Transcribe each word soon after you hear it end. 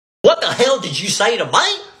hell did you say to me?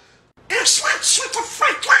 I said shut the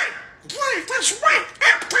fuck up! Yeah, that's what I'm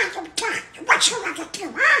talking about. What you want to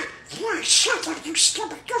do, huh? Yeah, shut up, you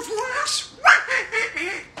stupid goofy ass.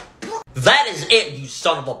 That is it, you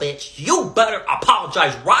son of a bitch. You better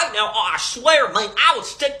apologize right now, or I swear, man, I will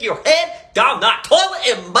stick your head down that toilet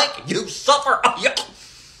and make you suffer. Oh, yeah.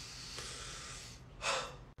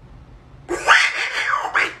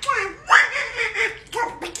 Oh my God,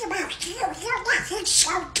 don't make him out you. You're nothing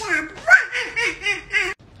so dumb.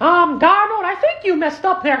 Donald, I think you messed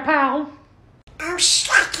up there, pal. Oh,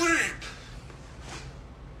 shut up.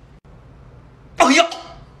 Oh, yeah.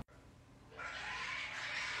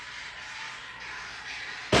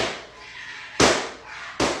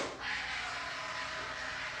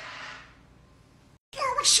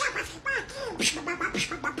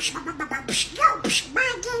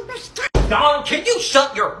 Don, can you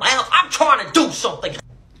shut your mouth? I'm trying to do something.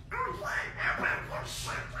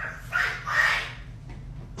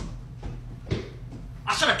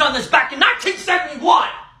 I should have done this back in 1971.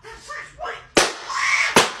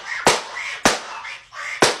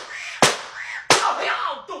 Oh,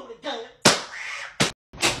 I'll do it again.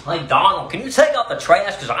 Hey, Donald, can you take out the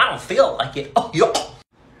trash? Because I don't feel like it. Oh, yeah.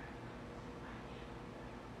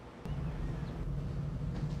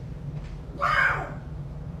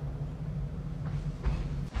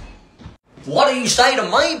 What do you say to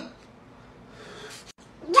me?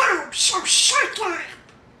 No, so shut up.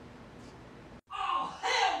 Oh,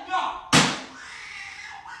 hell no!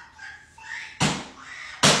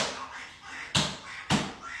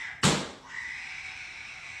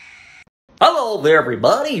 Hello there,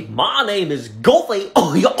 everybody. My name is Goofy.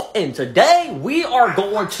 Oh, yeah. And today we are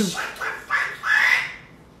going to...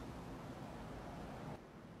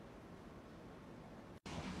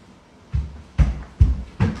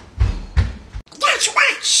 That's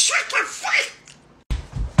right, shut the fuck.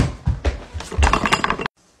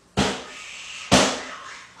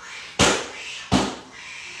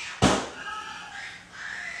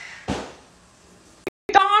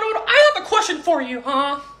 Donald, I have a question for you,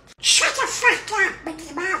 huh? Shut the fuck up,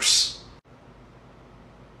 Mickey Mouse.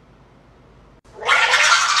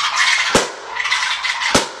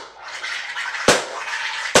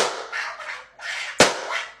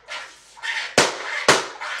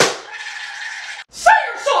 Say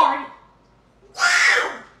you're sorry!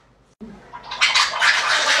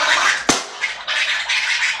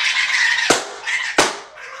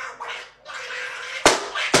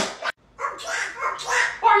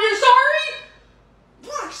 Are you sorry?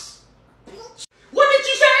 Yes, bitch. What did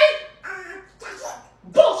you say?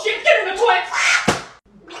 Bullshit, get in the toilet!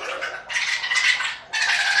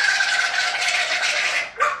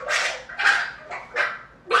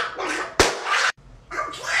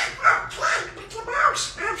 Mickey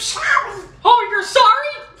Mouse, I'm sorry. Oh, you're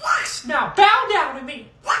sorry? Yes, Now bow down to me.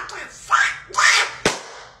 what the fuck?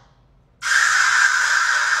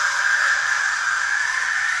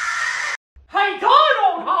 Hey,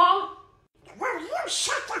 Donald, huh? Will you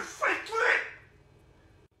shut the fuck up?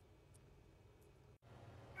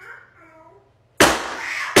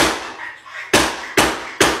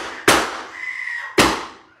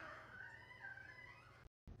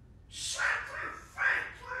 Shut the fuck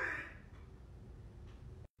up.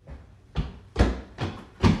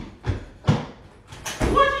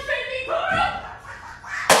 What'd you say to me, Donald?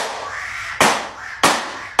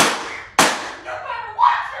 You better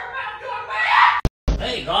watch your mouth, good man!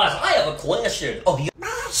 Hey, guys, I have a question. Oh, yeah. Man,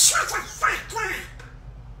 shut the fuck up.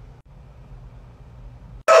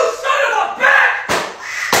 You son of a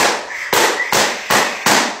bitch!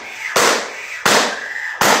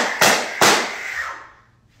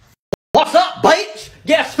 What's up, bitch?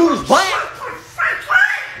 Guess who's back? Shut the fuck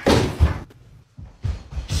up.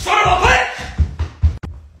 Son of a bitch!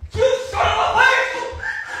 You son of a bitch!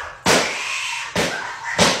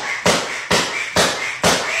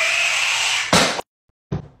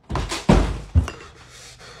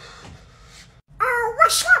 Oh,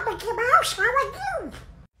 what's up, Mickey Mouse? How are you?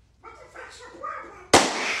 What the fuck's your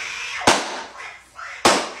problem?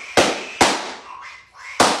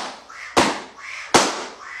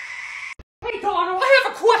 Hey, Donald, I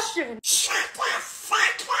have a question. Shut the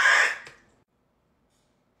fuck up.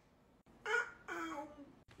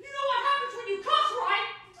 You know what happens when you cuss, right?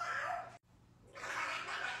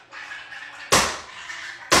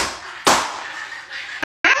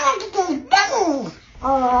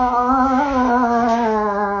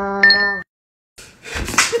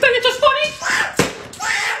 You think it's just funny?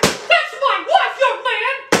 That's my wife, young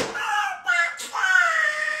man!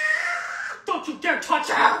 Don't you dare touch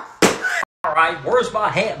her! Alright, where's my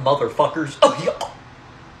hat, motherfuckers? Oh, yeah.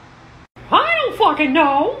 I don't fucking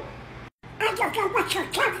know. I don't know what you're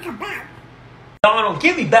talking about. Donald,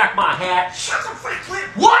 give me back my hat. Shut the fuck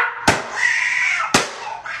up. What?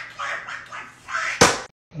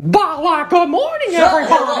 Well, good morning,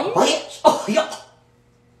 everybody. Bitch. Oh, yeah.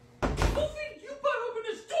 Goofy, you better open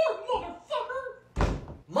this door, motherfucker.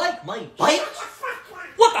 Mike, bitch.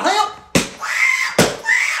 What the hell?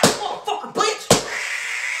 Motherfucker, bitch.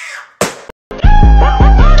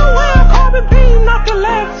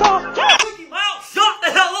 Mickey Mouse, shut the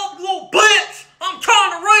hell up, you little bitch. I'm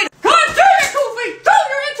trying to read it. God damn it, Goofy! Don't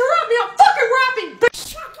you interrupt me! I'm fucking rapping, bitch!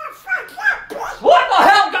 Shut the fuck up, bitch. What the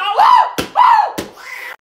hell, Donald?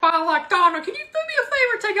 Donna, can you do me a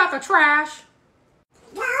favor and take out the trash?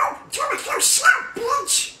 No, do it yourself,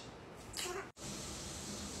 bitch.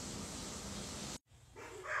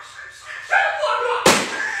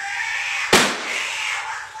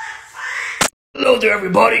 Hello there,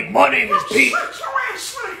 everybody. My name is Pete. Shut your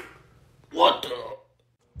ass up. What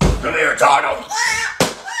the? Come here, Donald.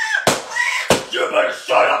 You better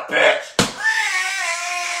shut up, bitch.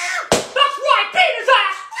 That's right, beat his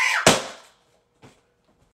ass!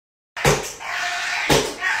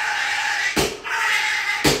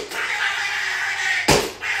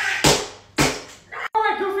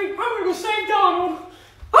 Alright, Goofy, I'm gonna go save Donald.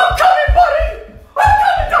 I'm coming, buddy! I'm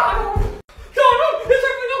coming, Donald! Donald, is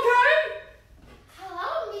everything okay?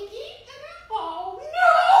 Hello, Mickey. Oh,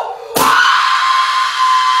 no!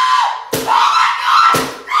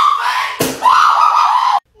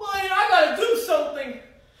 Man, I gotta do something.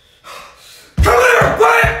 Come here,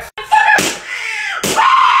 bitch.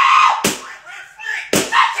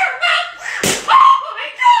 Shut your mouth! Oh, my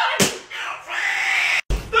God!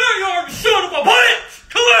 There you are, you son of a bitch.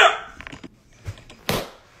 Come here.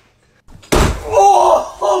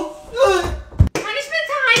 Oh, Punishment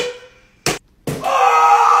time.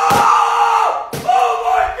 oh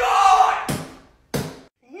my God.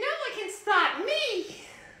 No one can stop me.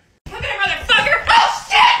 Come here, motherfucker! Oh,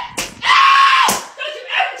 shit! Ow! Don't you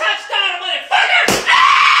ever touch Donald, motherfucker!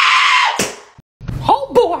 Ow! Oh,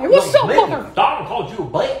 boy, what's up, mother? Donald called you a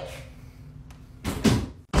bitch.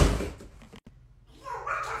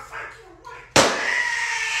 What the fuck you want?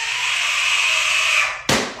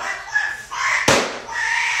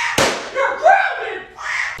 You're grounded!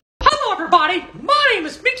 Hello, everybody. My name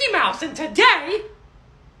is Mickey Mouse, and today...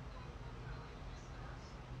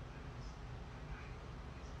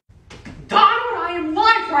 Donald, I am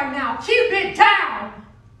live right now. Keep it down.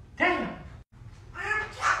 Damn. I'm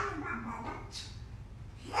telling one moment.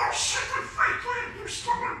 You shut the fuck up, you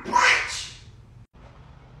stupid bitch.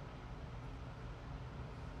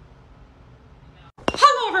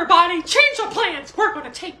 Hello, everybody. Change of plans. We're going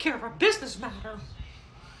to take care of a business matter.